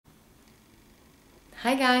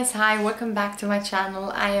Hi guys, hi, welcome back to my channel.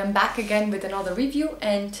 I am back again with another review,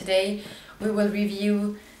 and today we will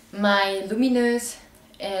review my Lumineuse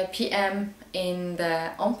PM in the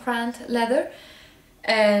Empreinte leather.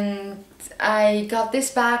 And I got this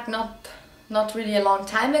bag not really a long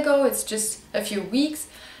time ago, it's just a few weeks,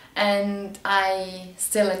 and I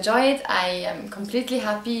still enjoy it. I am completely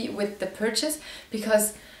happy with the purchase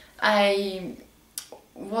because I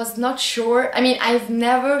was not sure. I mean, I've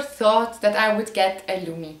never thought that I would get a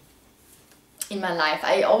Lumi in my life.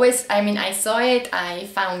 I saw it, I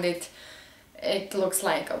found it, it looks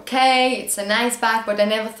like okay, it's a nice bag, but I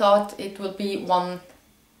never thought it will be one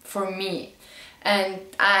for me. And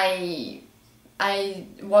I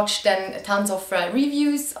watched then tons of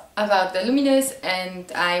reviews about the Lumineuse,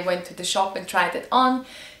 and I went to the shop and tried it on.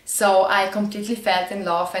 So I completely fell in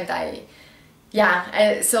love, and I'm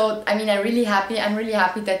really happy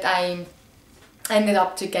that I ended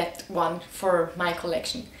up to get one for my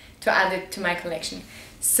collection, to add it to my collection.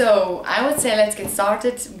 So I would say let's get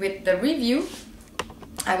started with the review.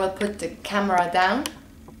 I will put the camera down.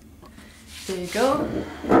 There you go.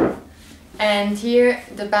 And here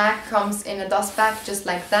the bag comes in a dust bag just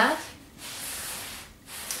like that,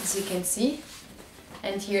 as you can see.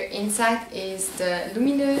 And here inside is the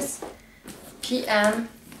Lumineuse PM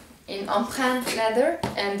in Empreinte leather,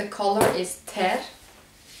 and the color is Terre.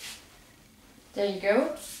 There you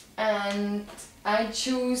go. And I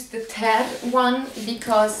choose the Terre one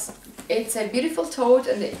because it's a beautiful tote,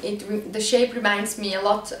 and the shape reminds me a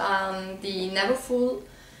lot the Neverfull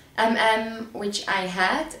MM which I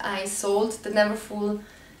had. I sold the Neverfull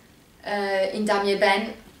in Damier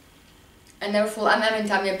Ben, a Neverfull MM in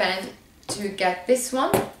Damier Ben, to get this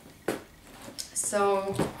one.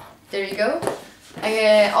 So there you go.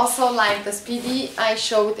 I also like the Speedy I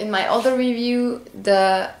showed in my other review.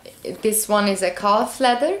 This one is a calf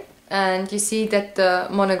leather, and you see that the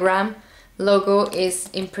monogram logo is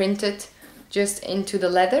imprinted just into the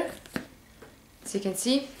leather, as you can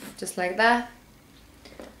see, just like that.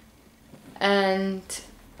 And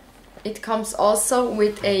it comes also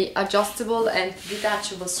with a adjustable and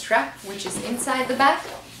detachable strap, which is inside the bag.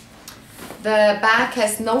 The bag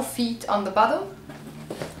has no feet on the bottom,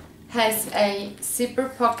 has a zipper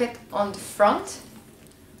pocket on the front,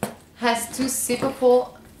 has two zipper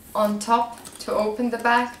pull on top to open the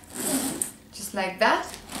bag, just like that.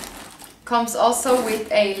 Comes also with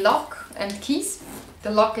a lock and keys.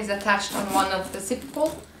 The lock is attached on one of the zipper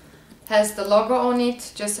pull. Has the logo on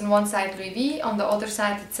it, just on one side Louis V, on the other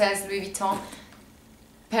side it says Louis Vuitton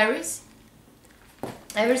Paris.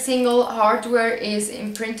 Every single hardware is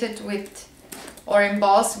imprinted with or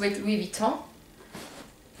embossed with Louis Vuitton.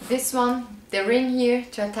 This one, the ring here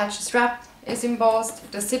to attach the strap is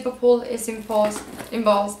embossed, the zipper pull is embossed,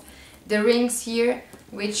 the rings here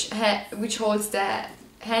which holds the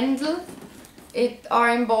handle are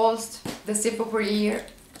embossed, the zipper pull here,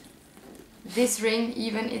 this ring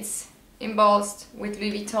even, it's embossed with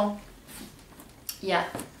Louis Vuitton. Yeah,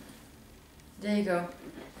 there you go.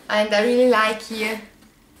 And I really like here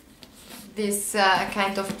this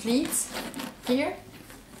kind of pleats here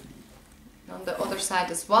on the other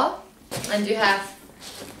side as well. And you have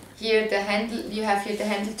here the handle,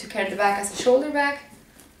 to carry the bag as a shoulder bag,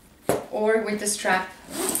 or with the strap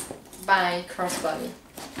by crossbody.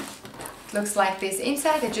 It looks like this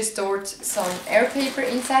inside. I just stored some air paper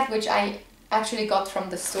inside, which I actually got from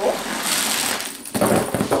the store.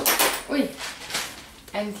 Oi.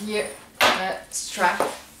 And here the strap,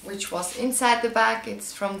 which was inside the bag.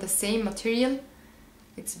 It's from the same material.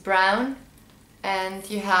 It's brown. And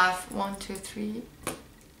you have 1, 2, 3,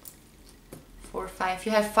 4, 5.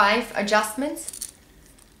 You have 5 adjustments,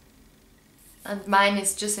 and mine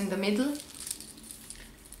is just in the middle.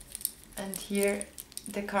 And here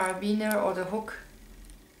the carabiner or the hook,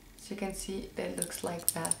 as you can see, that looks like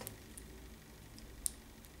that,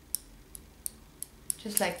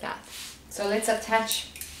 just like that. So let's attach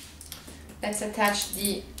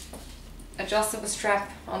the adjustable strap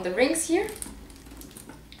on the rings here.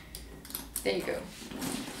 There you go.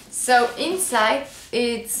 So inside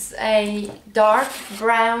it's a dark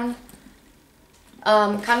brown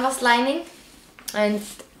canvas lining, and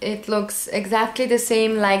it looks exactly the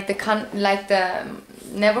same like the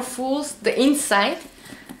Neverfull's, the inside.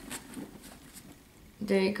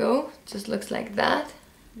 There you go, just looks like that,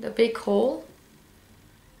 the big hole.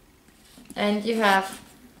 And you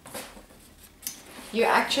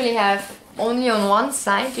actually have only on one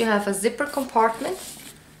side you have a zipper compartment.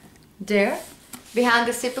 There, behind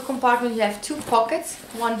the zipper compartment you have 2 pockets,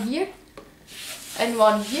 one here and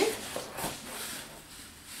one here.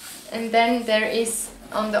 And then there is,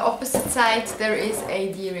 on the opposite side, there is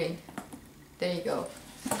a D-ring. There you go.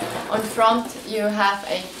 On front you have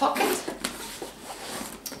a pocket,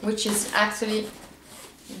 which is actually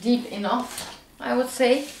deep enough, I would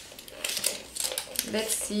say.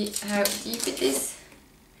 Let's see how deep it is.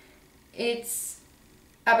 It's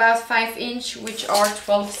about 5 inch, which are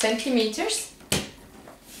 12 centimeters.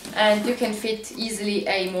 And you can fit easily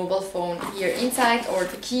a mobile phone here inside, or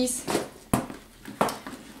the keys.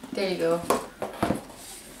 There you go.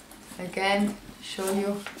 Again, show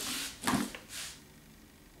you.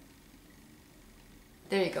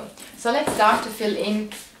 There you go. So let's start to fill in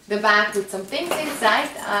the bag with some things inside.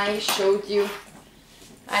 I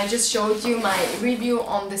just showed you my review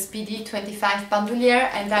on the Speedy 25 bandolier,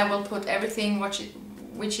 and I will put everything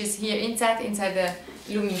which is here inside the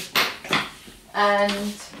Lumi.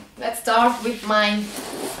 And let's start with my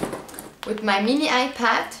mini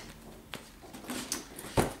iPad.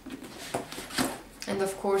 And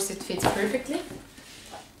of course it fits perfectly.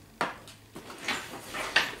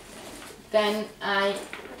 Then I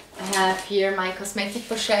have here my cosmetic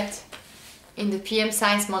pochette in the PM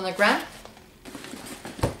size monogram.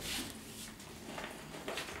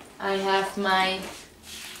 I have my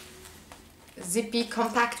zippy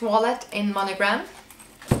compact wallet in monogram.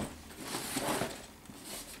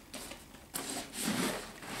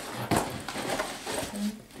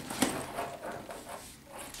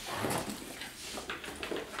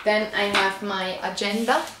 Then I have my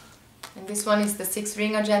agenda, and this one is the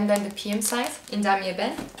 6-ring agenda in the PM size in damier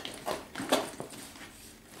ebène.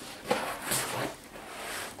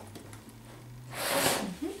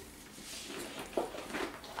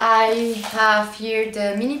 I have here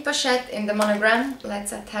the mini pochette in the monogram.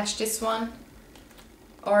 Let's attach this one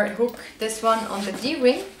or hook this one on the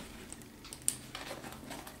D-ring.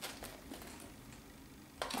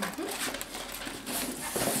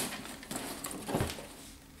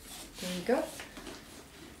 There you go.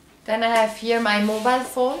 Then I have here my mobile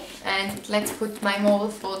phone, and let's put my mobile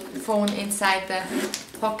phone inside the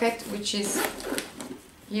pocket, which is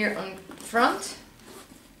here on front.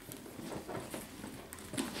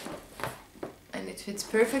 And it fits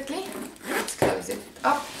perfectly. Let's close it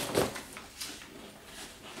up.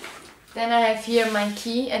 Then I have here my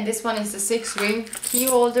key, and this one is the 6-ring key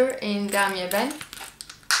holder in damier ebène.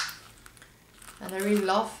 And I really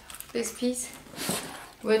love this piece.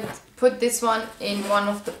 Would put this one in one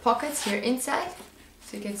of the pockets here inside,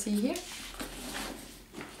 so you can see here.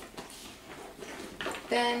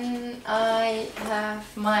 Then I have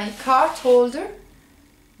my card holder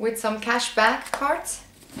with some cashback cards.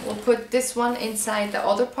 We'll put this one inside the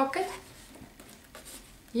other pocket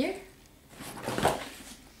here.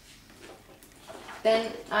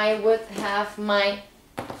 Then I would have my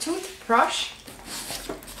toothbrush,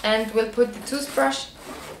 and we'll put the toothbrush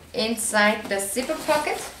inside the zipper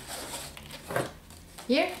pocket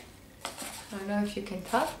here. I don't know if you can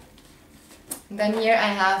tell. And then here I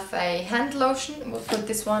have a hand lotion. We'll put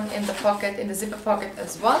this one in the pocket, in the zipper pocket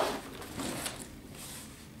as well.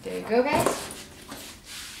 There you go, guys.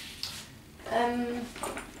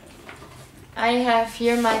 I have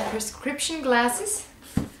here my prescription glasses,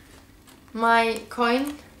 my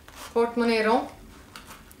coin portemonnaie rond,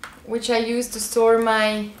 which I use to store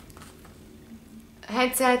my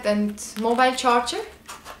headset and mobile charger.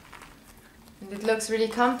 And it looks really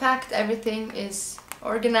compact, everything is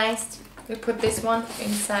organized. We put this one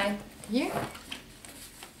inside here.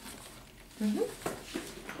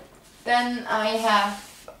 Then I have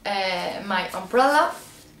my umbrella.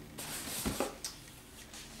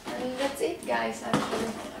 And that's it, guys,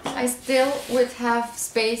 actually. I still would have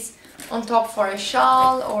space on top for a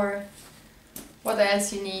shawl or what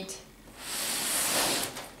else you need.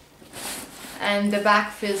 And the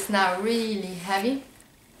bag feels now really heavy.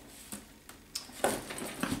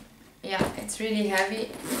 Yeah, it's really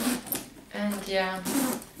heavy. And yeah,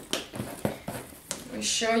 we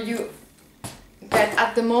show you that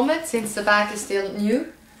at the moment, since the bag is still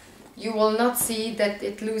new, you will not see that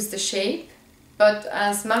it loses the shape. But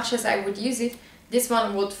as much as I would use it, this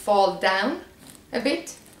one would fall down a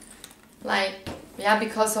bit. Like, yeah,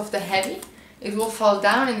 because of the heavy, it will fall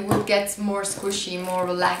down and it will get more squishy, more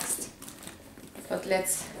relaxed. But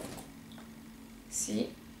let's see.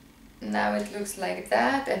 Now it looks like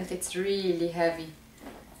that, and it's really heavy.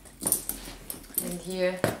 And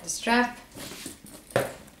here the strap.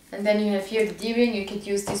 And then you have here the D-ring. You could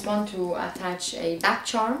use this one to attach a back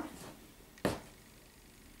charm.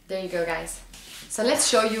 There you go, guys. So let's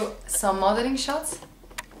show you some modeling shots.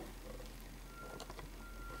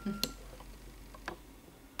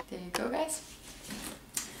 There you go, guys.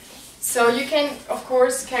 So you can, of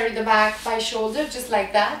course, carry the bag by shoulder, just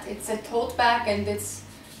like that. It's a tote bag, and it's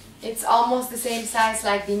It's almost the same size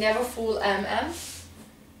like the Neverfull MM.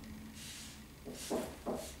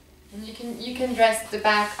 And you can dress the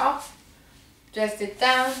back up, dress it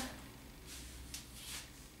down.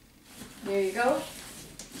 There you go.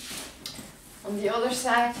 On the other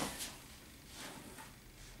side.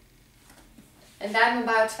 And I'm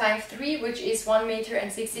about 5'3", which is 1 meter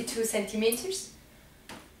and 62 centimeters.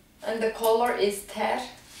 And the color is Terre.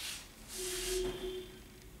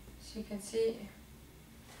 So you can see.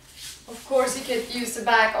 Of course, you could use the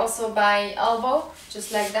bag also by elbow,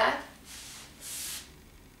 just like that.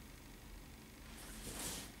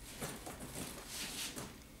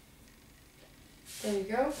 There you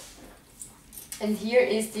go. And here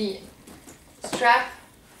is the strap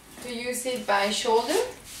to use it by shoulder.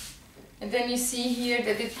 And then you see here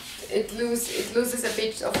that it loses a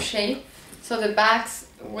bit of shape, so the bags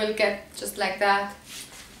will get just like that.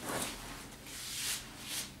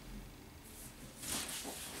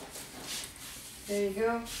 There you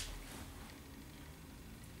go.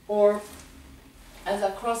 Or as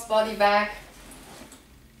a crossbody bag.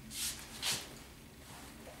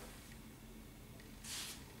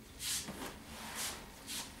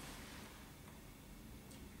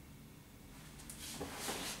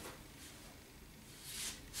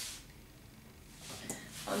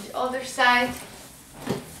 On the other side,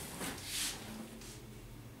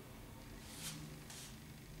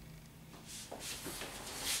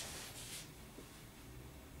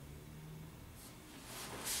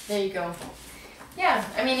 there you go. Yeah,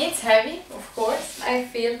 I mean, it's heavy, of course. I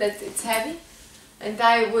feel that it's heavy, and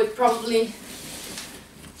I would probably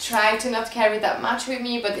try to not carry that much with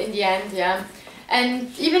me, but in the end, yeah.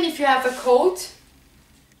 And even if you have a coat,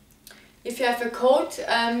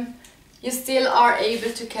 you still are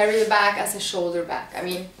able to carry the bag as a shoulder bag. I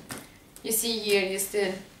mean, you see here, you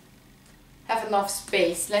still have enough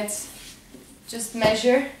space. Let's just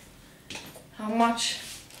measure how much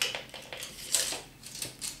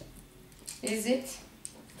is it.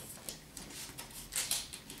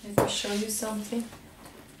 Let me show you something.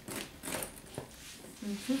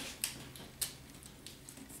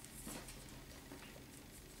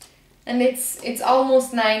 And it's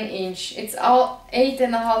almost 9 inch. It's all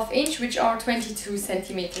 8.5 inch, which are 22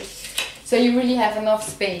 centimeters. So you really have enough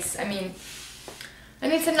space. I mean,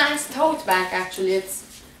 and it's a nice tote bag actually.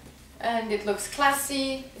 And it looks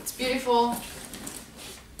classy. It's beautiful.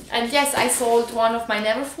 And yes, I sold one of my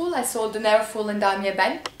Neverfull. I sold the Neverfull in Damier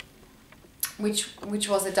Ben, which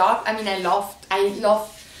was a dark. I mean, I loved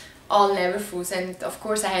all Neverfulls, and of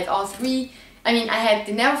course I had all three. I mean, I had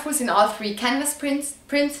the Neverfulls in all 3 canvas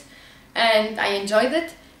prints. And I enjoyed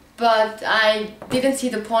it, but I didn't see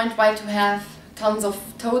the point why to have tons of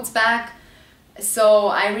totes back. So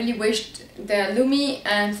I really wished the Lumi,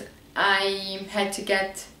 and I had to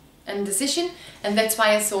get a decision, and that's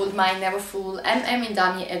why I sold my Neverfull MM in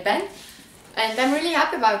Damier Ben. And I'm really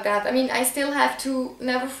happy about that. I mean, I still have 2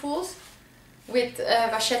 Neverfulls with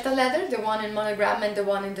vachetta leather, the one in monogram and the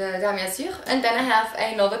one in the Damier Azur. And then I have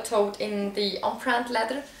another tote in the Empreinte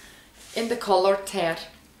leather in the color Terre.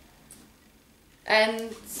 And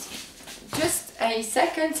just a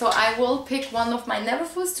second, so I will pick one of my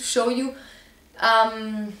Neverfulls to show you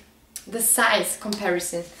the size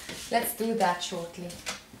comparison. Let's do that shortly.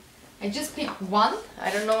 I just picked one. I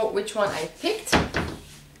don't know which one I picked.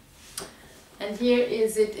 And here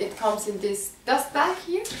is it. It comes in this dust bag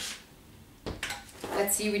here.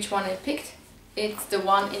 Let's see which one I picked. It's the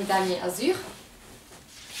one in Damier Azur.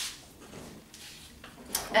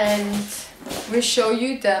 And we'll show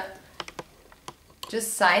you the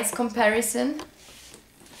just size comparison.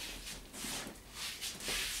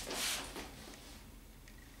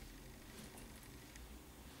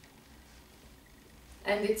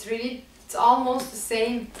 And it's almost the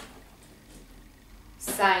same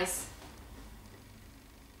size.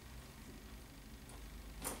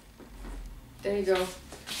 There you go.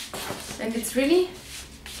 And it's really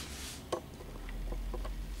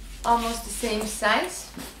almost the same size.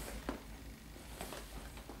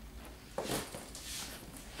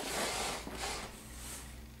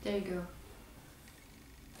 There you go.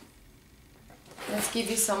 Let's give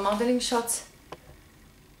you some modeling shots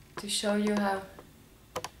to show you how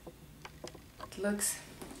it looks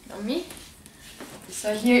on me.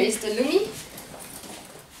 So here is the Lumi,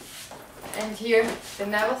 and here the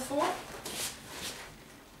Neverfull.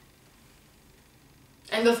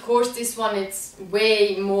 And of course this one, it's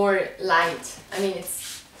way more light. I mean,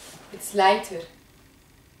 it's lighter.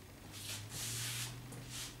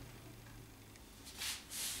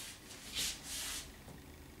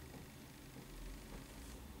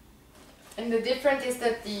 And the difference is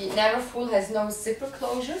that the Neverfull has no zipper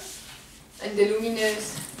closure, and the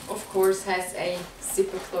Lumineuse, of course has a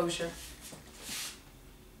zipper closure.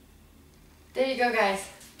 There you go, guys.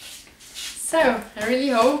 So I really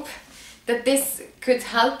hope that this could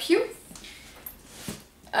help you,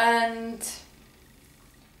 and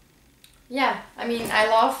yeah, I mean, I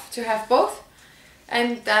love to have both,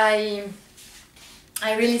 and I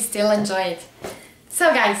really still enjoy it.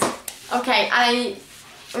 So guys, okay, I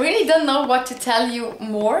really don't know what to tell you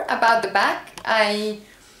more about the bag. I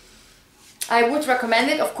would recommend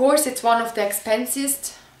it. Of course, it's one of the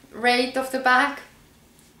expensiest rate of the bag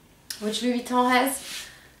which Louis Vuitton has,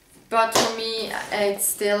 but for me it's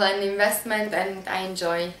still an investment and I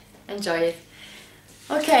enjoy it.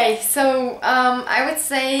 Okay, so I would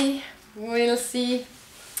say we'll see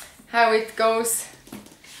how it goes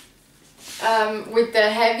with the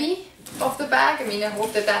heavy of the bag. I mean, I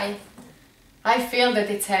hope that I feel that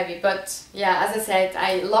it's heavy, but yeah, as I said,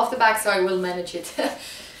 I love the bag, so I will manage it.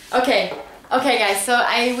 Okay guys, so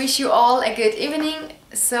I wish you all a good evening.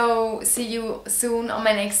 So see you soon on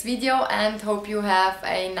my next video and hope you have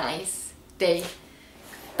a nice day.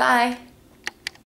 Bye!